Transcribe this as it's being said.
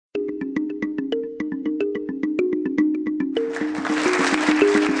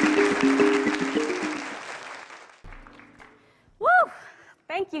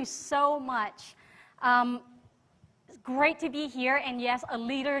you so much. It's great to be here, and yes, a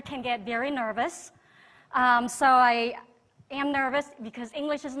leader can get very nervous. So I am nervous because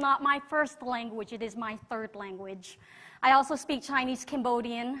English is not my first language, it is my third language. I also speak Chinese,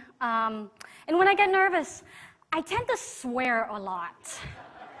 Cambodian, and when I get nervous, I tend to swear a lot.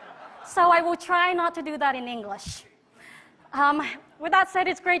 So I will try not to do that in English. With that said,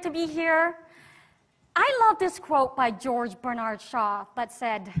 it's great to be here. I love this quote by George Bernard Shaw that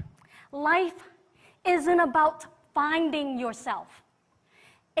said, "Life isn't about finding yourself.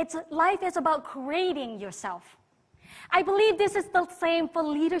 Life is about creating yourself." I believe this is the same for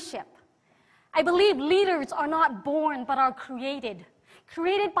leadership. I believe leaders are not born, but are created.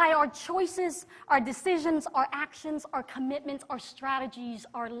 Created by our choices, our decisions, our actions, our commitments, our strategies,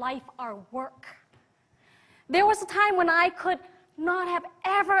 our life, our work. There was a time when I could not have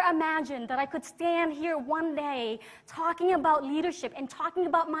ever imagined that I could stand here one day talking about leadership and talking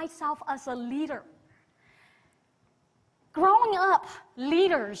about myself as a leader. Growing up,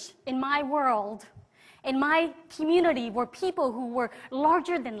 leaders in my world, in my community, were people who were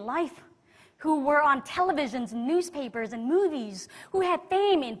larger than life, who were on televisions, newspapers, and movies, who had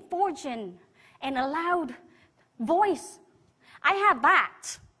fame and fortune and a loud voice. I had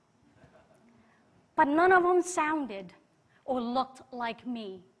that. But none of them sounded or looked like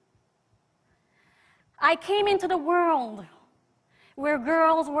me. I came into the world where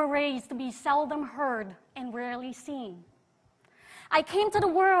girls were raised to be seldom heard and rarely seen. I came to the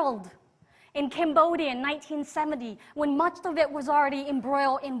world in Cambodia in 1970 when much of it was already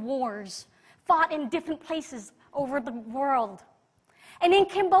embroiled in wars, fought in different places over the world. And in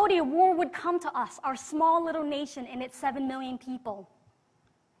Cambodia, war would come to us, our small little nation and its 7 million people.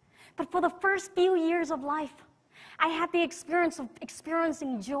 But for the first few years of life, I had the experience of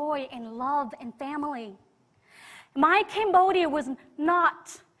experiencing joy and love and family. My Cambodia was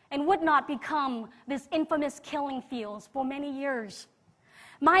not and would not become this infamous killing fields for many years.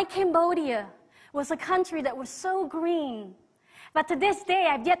 My Cambodia was a country that was so green that to this day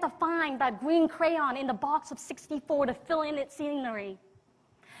I've yet to find that green crayon in the box of 64 to fill in its scenery.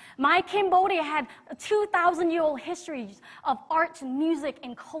 My Cambodia had a 2,000-year-old history of arts and music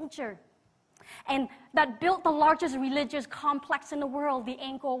and culture, and that built the largest religious complex in the world, the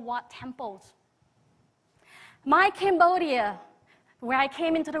Angkor Wat temples. My Cambodia, where I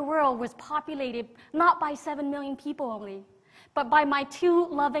came into the world, was populated not by 7 million people only, but by my 2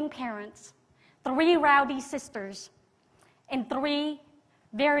 loving parents, 3 rowdy sisters, and 3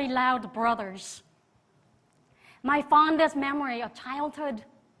 very loud brothers. My fondest memory of childhood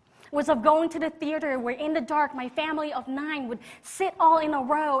was of going to the theater where in the dark my family of 9 would sit all in a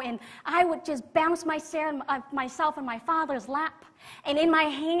row and I would just bounce myself in my father's lap. And in my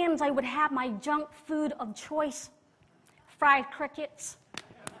hands I would have my junk food of choice, fried crickets,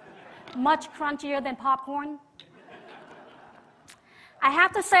 much crunchier than popcorn. I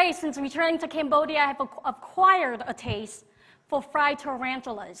have to say, since returning to Cambodia, I have acquired a taste for fried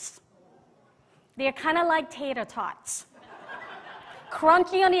tarantulas. They're kind of like tater tots.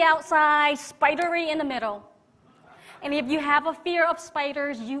 Crunchy on the outside, spidery in the middle. And if you have a fear of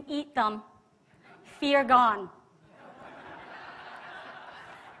spiders, you eat them. Fear gone.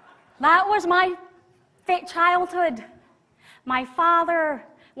 That was my childhood. My father,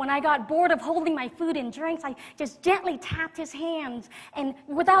 when I got bored of holding my food and drinks, I just gently tapped his hands, and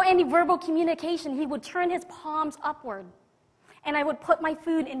without any verbal communication, he would turn his palms upward, and I would put my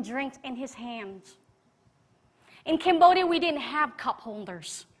food and drinks in his hands. In Cambodia, we didn't have cup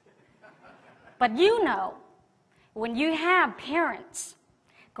holders. But you know, when you have parents,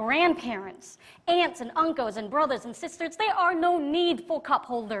 grandparents, aunts and uncles and brothers and sisters, there are no need for cup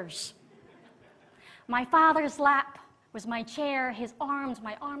holders. My father's lap was my chair, his arms,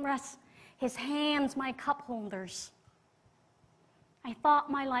 my armrests, his hands, my cup holders. I thought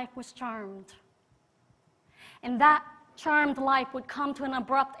my life was charmed. And that charmed life would come to an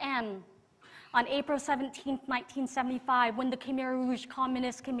abrupt end on April 17, 1975, when the Khmer Rouge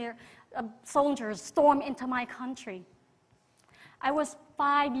communist soldiers stormed into my country. I was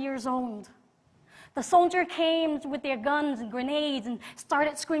 5 years old. The soldier came with their guns and grenades and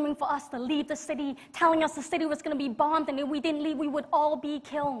started screaming for us to leave the city, telling us the city was going to be bombed, and if we didn't leave, we would all be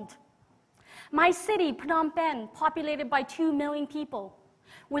killed. My city, Phnom Penh, populated by 2 million people,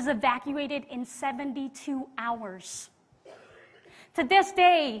 was evacuated in 72 hours. To this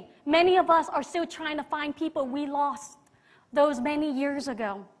day, many of us are still trying to find people we lost those many years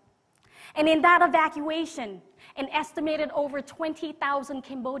ago. And in that evacuation, an estimated over 20,000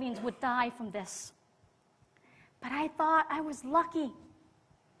 Cambodians would die from this. But I thought I was lucky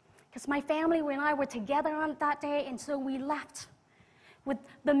because my family and I were together on that day, and so we left. with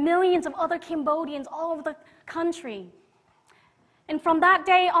the millions of other Cambodians all over the country. And from that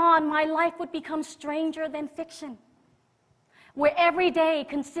day on, my life would become stranger than fiction, where every day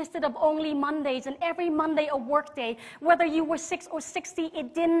consisted of only Mondays, and every Monday a work day. Whether you were 6 or 60,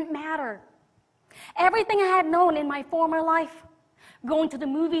 it didn't matter. Everything I had known in my former life, going to the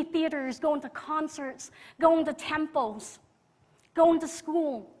movie theaters, going to concerts, going to temples, going to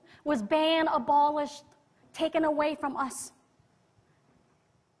school, was banned, abolished, taken away from us.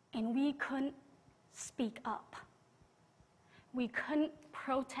 And we couldn't speak up. We couldn't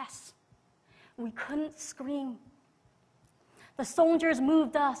protest. We couldn't scream. The soldiers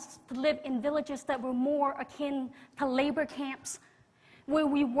moved us to live in villages that were more akin to labor camps, where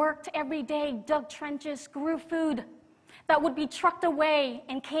we worked every day, dug trenches, grew food that would be trucked away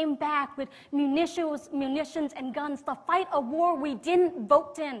and came back with munitions and guns to fight a war we didn't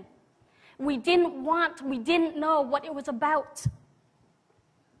vote in. We didn't want, we didn't know what it was about.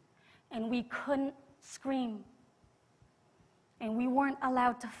 And we couldn't scream. And we weren't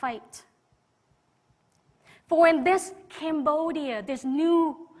allowed to fight. For in this Cambodia, this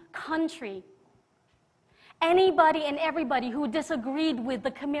new country, anybody and everybody who disagreed with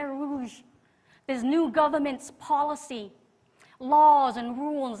the Khmer Rouge, this new government's policy, laws and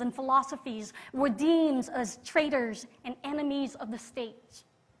rules and philosophies, were deemed as traitors and enemies of the state.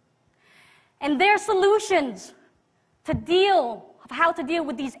 And their solutions of how to deal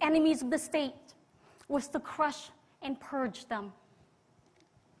with these enemies of the state was to crush and purge them.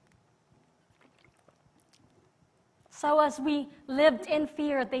 So as we lived in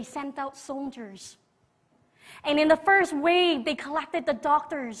fear, they sent out soldiers. And in the first wave, they collected the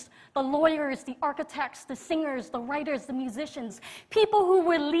doctors, the lawyers, the architects, the singers, the writers, the musicians, people who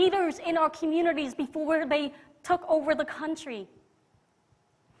were leaders in our communities before they took over the country.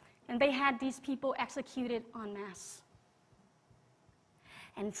 And they had these people executed en masse.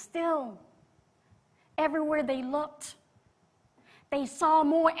 And still, everywhere they looked, they saw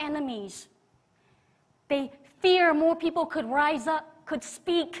more enemies. They fear more people could rise up, could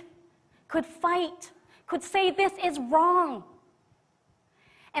speak, could fight, could say this is wrong.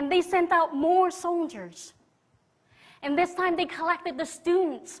 And they sent out more soldiers. And this time they collected the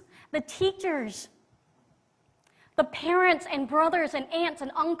students, the teachers, the parents and brothers and aunts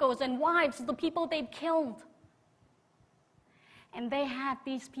and uncles and wives of the people they'd killed. And they had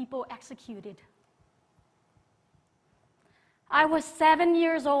these people executed. I was 7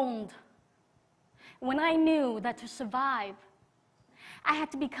 years old when I knew that to survive, I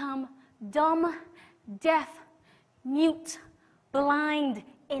had to become dumb, deaf, mute, blind,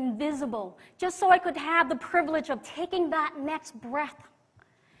 invisible, just so I could have the privilege of taking that next breath,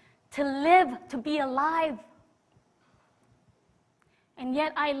 to live, to be alive. And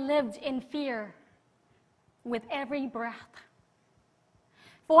yet I lived in fear with every breath.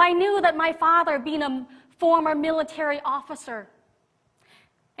 For I knew that my father, being a former military officer,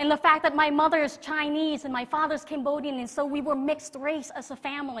 and the fact that my mother is Chinese and my father's Cambodian, and so we were mixed race as a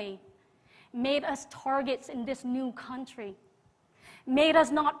family, made us targets in this new country, made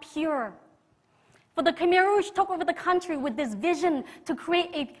us not pure. For the Khmer Rouge took over the country with this vision to create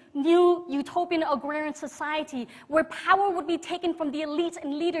a new utopian agrarian society where power would be taken from the elites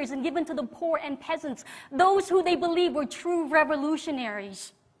and leaders and given to the poor and peasants, those who they believed were true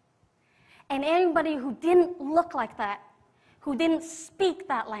revolutionaries. And anybody who didn't look like that, who didn't speak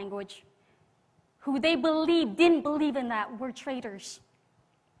that language, who they didn't believe in that, were traitors.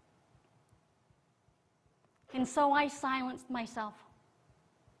 And so I silenced myself.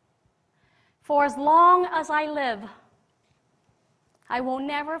 For as long as I live, I will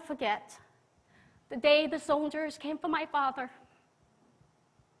never forget the day the soldiers came for my father.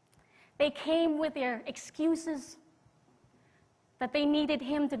 They came with their excuses that they needed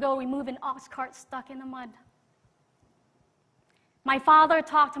him to go remove an ox cart stuck in the mud. My father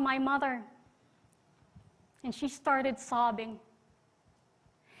talked to my mother, and she started sobbing.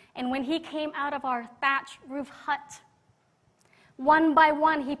 And when he came out of our thatch roof hut, one by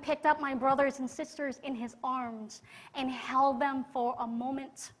one, he picked up my brothers and sisters in his arms and held them for a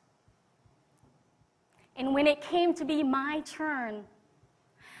moment. And when it came to be my turn,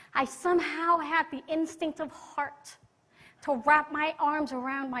 I somehow had the instinct of heart to wrap my arms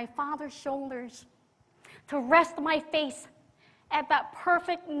around my father's shoulders, to rest my face at that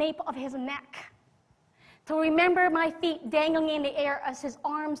perfect nape of his neck, to remember my feet dangling in the air as his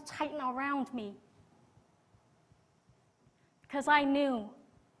arms tightened around me. Because I knew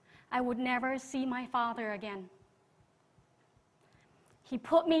I would never see my father again. He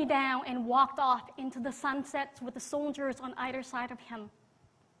put me down and walked off into the sunsets with the soldiers on either side of him.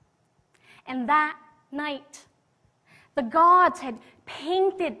 And that night, The gods had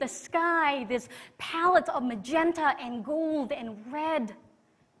painted the sky this palette of magenta and gold and red.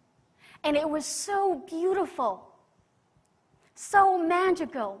 And it was so beautiful, so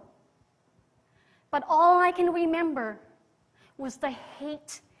magical. But all I can remember was the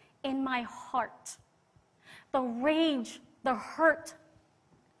hate in my heart, the rage, the hurt.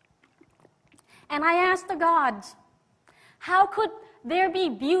 And I asked the gods, how could there be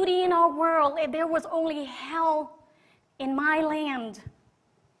beauty in our world if there was only hell in my land?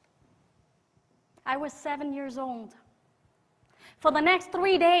 I was 7 years old. For the next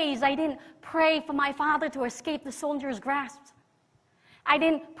 3 days, I didn't pray for my father to escape the soldiers' grasp. I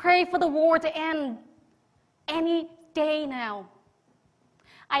didn't pray for the war to end any day now.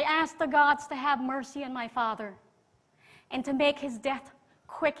 I asked the gods to have mercy on my father and to make his death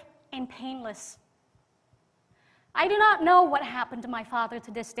quick and painless. I do not know what happened to my father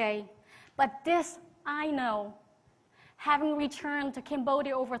to this day, but this I know, having returned to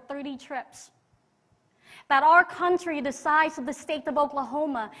Cambodia over 30 trips, that our country, the size of the state of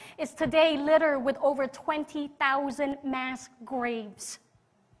Oklahoma, is today littered with over 20,000 mass graves.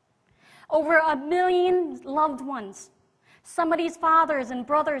 Over 1 million loved ones. Some of these fathers and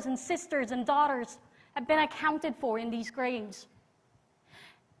brothers and sisters and daughters have been accounted for in these graves.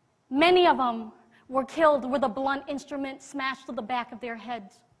 Many of them were killed with a blunt instrument smashed to the back of their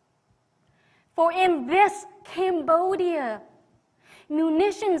heads. For in this Cambodia,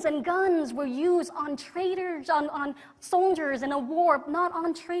 munitions and guns were used on traitors, on soldiers in a war, not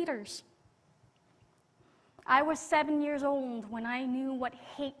on traitors. I was 7 years old when I knew what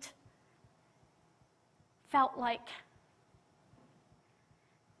hate felt like.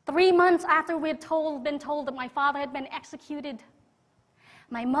 3 months after we had been told that my father had been executed,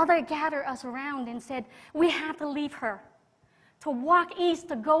 my mother gathered us around and said, we have to leave her, to walk east,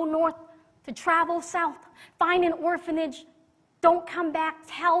 to go north, to travel south, find an orphanage, don't come back,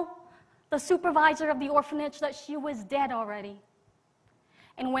 tell the supervisor of the orphanage that she was dead already.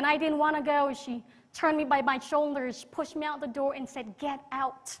 And when I didn't want to go, she turned me by my shoulders, pushed me out the door and said, get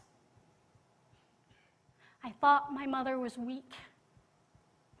out. I thought my mother was weak.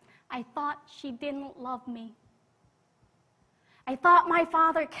 I thought she didn't love me. I thought my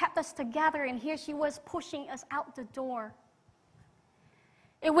father kept us together, and here she was pushing us out the door.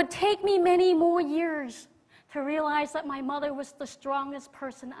 It would take me many more years to realize that my mother was the strongest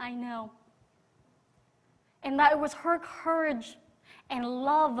person I know, and that it was her courage and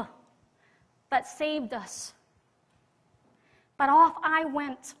love that saved us. But off I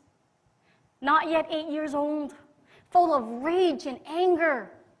went, not yet 8 years old, full of rage and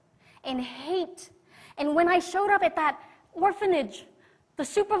anger and hate. And when I showed up at that orphanage, the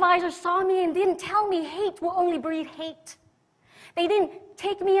supervisor saw me and didn't tell me hate will only breed hate. They didn't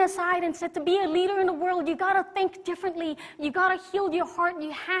take me aside and said, to be a leader in the world, you gotta think differently, you gotta heal your heart,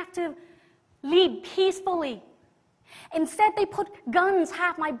 you have to lead peacefully. Instead, they put guns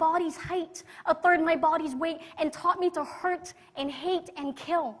half my body's height, a third my body's weight, and taught me to hurt and hate and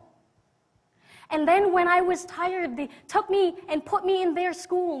kill. And then when I was tired, they took me and put me in their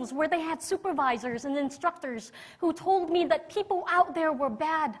schools where they had supervisors and instructors who told me that people out there were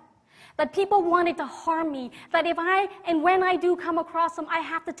bad, that people wanted to harm me, that if I and when I do come across them, I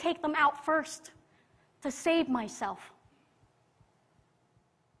have to take them out first to save myself.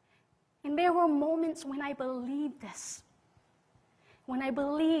 And there were moments when I believed this, when I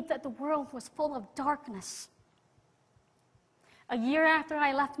believed that the world was full of darkness. A year after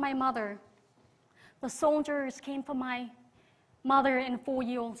I left my mother, the soldiers came for my mother and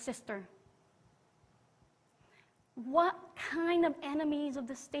 4-year-old sister. What kind of enemies of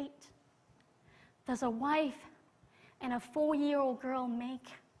the state does a wife and a 4-year-old girl make?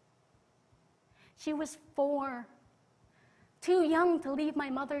 She was 4, too young to leave my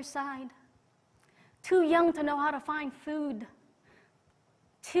mother's side, too young to know how to find food,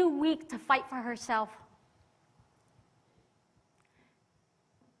 too weak to fight for herself.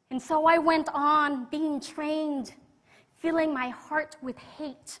 And so I went on being trained, filling my heart with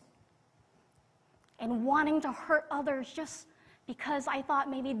hate and wanting to hurt others just because I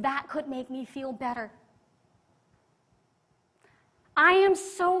thought maybe that could make me feel better. I am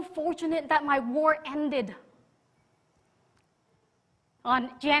so fortunate that my war ended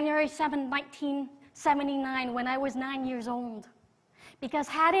on January 7, 1979, when I was 9 years old. Because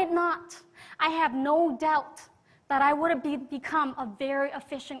had it not, I have no doubt that I would have become a very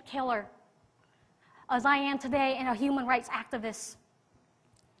efficient killer, as I am today, and a human rights activist.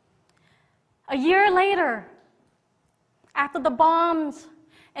 A year later, after the bombs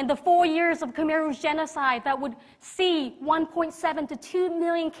and the 4 years of Khmer's genocide that would see 1.7 to 2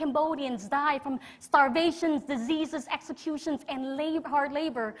 million Cambodians die from starvations, diseases, executions, and hard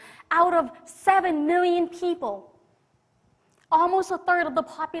labor out of 7 million people, almost a third of the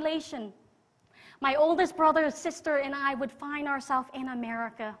population. My oldest brother, sister, and I would find ourselves in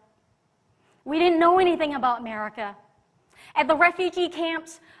America. We didn't know anything about America. At the refugee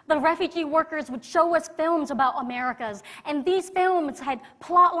camps, the refugee workers would show us films about Americas, and these films had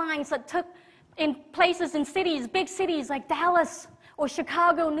plot lines that took in places in cities, big cities like Dallas or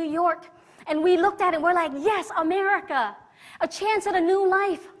Chicago, New York, and we looked at it and we're like, yes, America, a chance at a new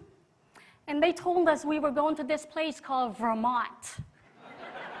life. And they told us we were going to this place called Vermont.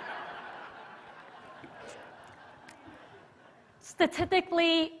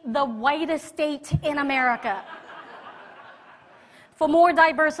 Statistically, the whitest state in America. For more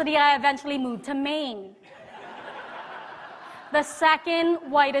diversity, I eventually moved to Maine, the second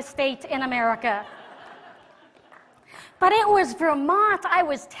whitest state in America. But it was Vermont. I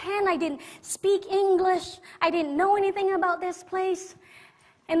was 10. I didn't speak English. I didn't know anything about this place.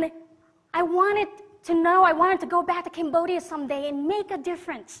 And I wanted to know, I wanted to go back to Cambodia someday and make a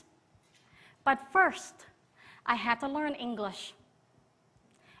difference. But first, I had to learn English.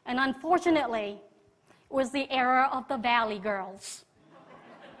 And unfortunately, it was the era of the Valley Girls.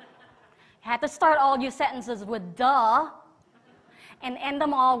 Had to start all your sentences with duh and end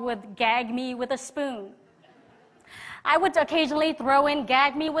them all with gag me with a spoon. I would occasionally throw in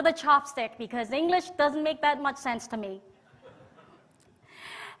gag me with a chopstick because English doesn't make that much sense to me.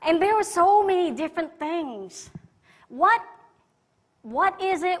 And there were so many different things. What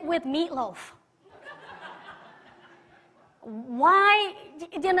is it with meatloaf? Why,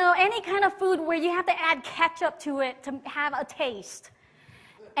 any kind of food where you have to add ketchup to it to have a taste.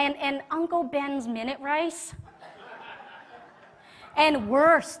 And Uncle Ben's minute rice. And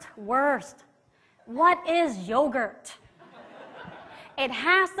worst, what is yogurt? It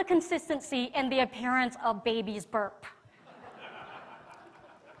has the consistency and the appearance of baby's burp.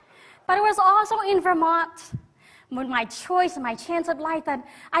 But it was also in Vermont, with my choice and my chance of life, that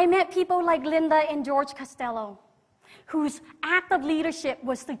I met people like Linda and George Costello, whose act of leadership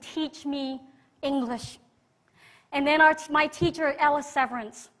was to teach me English. And then my teacher, Ella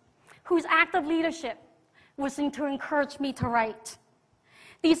Severance, whose act of leadership was to encourage me to write.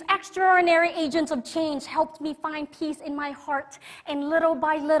 These extraordinary agents of change helped me find peace in my heart, and little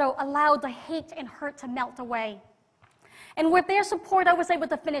by little allowed the hate and hurt to melt away. And with their support, I was able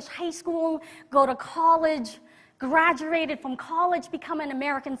to finish high school, go to college, graduated from college, become an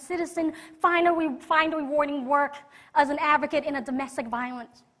American citizen, find rewarding work as an advocate in a domestic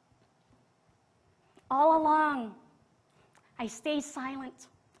violence. All along, I stayed silent.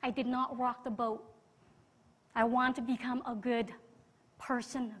 I did not rock the boat. I wanted to become a good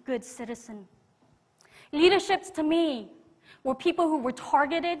person, a good citizen. Leaderships to me were people who were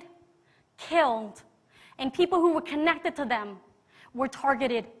targeted, killed, and people who were connected to them were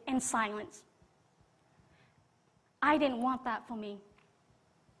targeted and silenced. I didn't want that for me.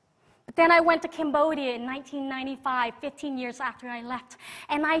 But then I went to Cambodia in 1995, 15 years after I left,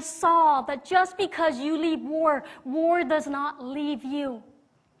 and I saw that just because you leave war, war does not leave you.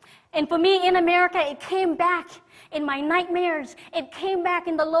 And for me in America, it came back in my nightmares. It came back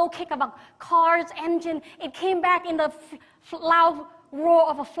in the low kick of a car's engine. It came back in the loud roar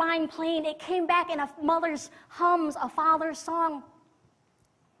of a flying plane. It came back in a mother's hums, a father's song.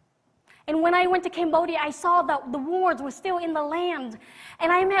 And when I went to Cambodia, I saw that the wars were still in the land.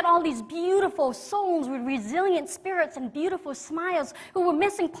 And I met all these beautiful souls with resilient spirits and beautiful smiles who were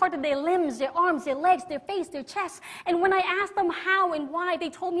missing part of their limbs, their arms, their legs, their face, their chest. And when I asked them how and why, they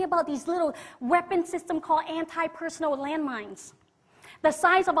told me about these little weapon system called anti-personnel landmines. The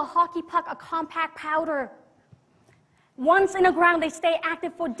size of a hockey puck, a compact powder. Once in the ground, they stay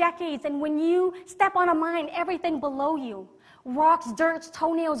active for decades. And when you step on a mine, everything below you, rocks, dirt,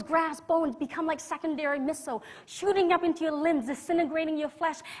 toenails, grass, bones, become like secondary missile, shooting up into your limbs, disintegrating your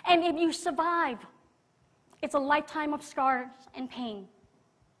flesh. And if you survive, it's a lifetime of scars and pain.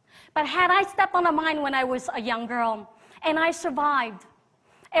 But had I stepped on a mine when I was a young girl, and I survived,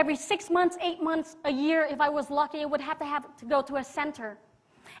 every 6 months, 8 months, a year, if I was lucky, I would have to go to a center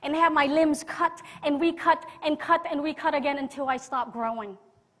and have my limbs cut and recut and cut and recut again until I stopped growing.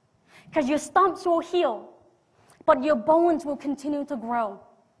 Because your stumps will heal, but your bones will continue to grow.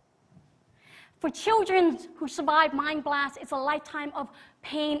 For children who survive mine blasts, it's a lifetime of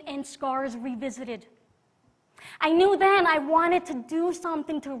pain and scars revisited. I knew then I wanted to do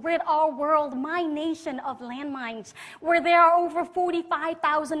something to rid our world, my nation, of landmines, where there are over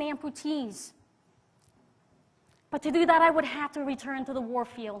 45,000 amputees. But to do that, I would have to return to the war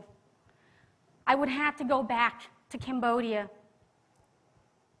field. I would have to go back to Cambodia.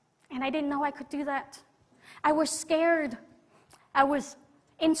 And I didn't know I could do that. I was scared. I was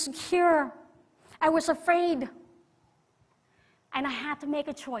insecure. I was afraid. And I had to make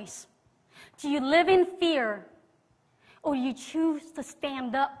a choice. Do you live in fear, or you choose to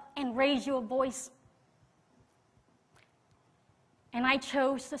stand up and raise your voice? And I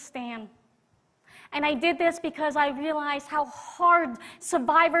chose to stand. And I did this because I realized how hard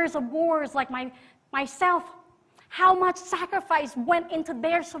survivors of wars like myself, how much sacrifice went into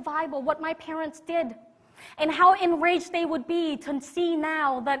their survival, what my parents did, and how enraged they would be to see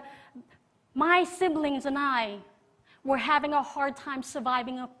now that my siblings and I were having a hard time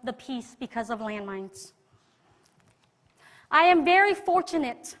surviving the peace because of landmines. I am very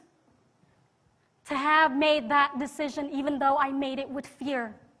fortunate to have made that decision, even though I made it with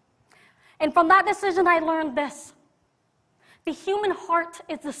fear. And from that decision, I learned this. The human heart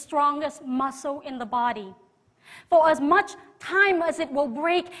is the strongest muscle in the body. For as much time as it will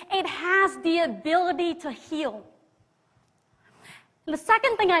break, it has the ability to heal. And the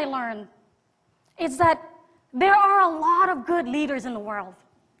second thing I learned is that there are a lot of good leaders in the world.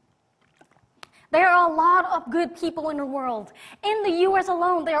 There are a lot of good people in the world. In the US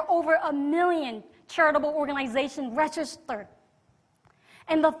alone, there are over 1 million charitable organizations registered.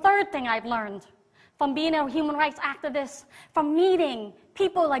 And the third thing I've learned from being a human rights activist, from meeting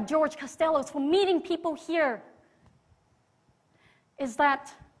people like George Costello, from meeting people here, is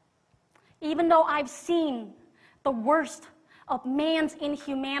that even though I've seen the worst of man's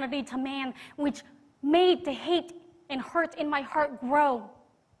inhumanity to man, which made the hate and hurt in my heart grow,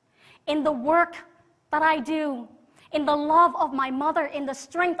 in the work that I do, in the love of my mother, in the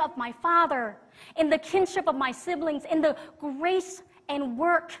strength of my father, in the kinship of my siblings, in the grace and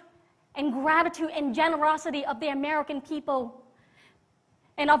work and gratitude and generosity of the American people,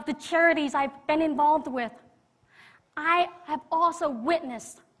 and of the charities I've been involved with, I have also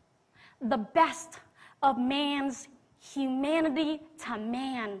witnessed the best of man's humanity to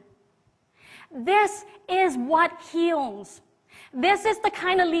man. This is what heals. This is the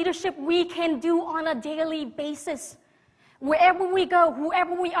kind of leadership we can do on a daily basis. Wherever we go,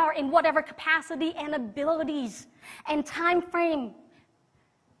 whoever we are, in whatever capacity and abilities and time frame,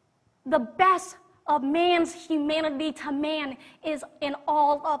 the best of man's humanity to man is in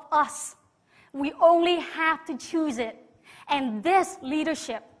all of us. We only have to choose it. And this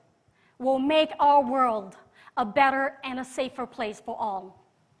leadership will make our world a better and a safer place for all.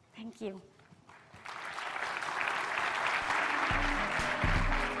 Thank you.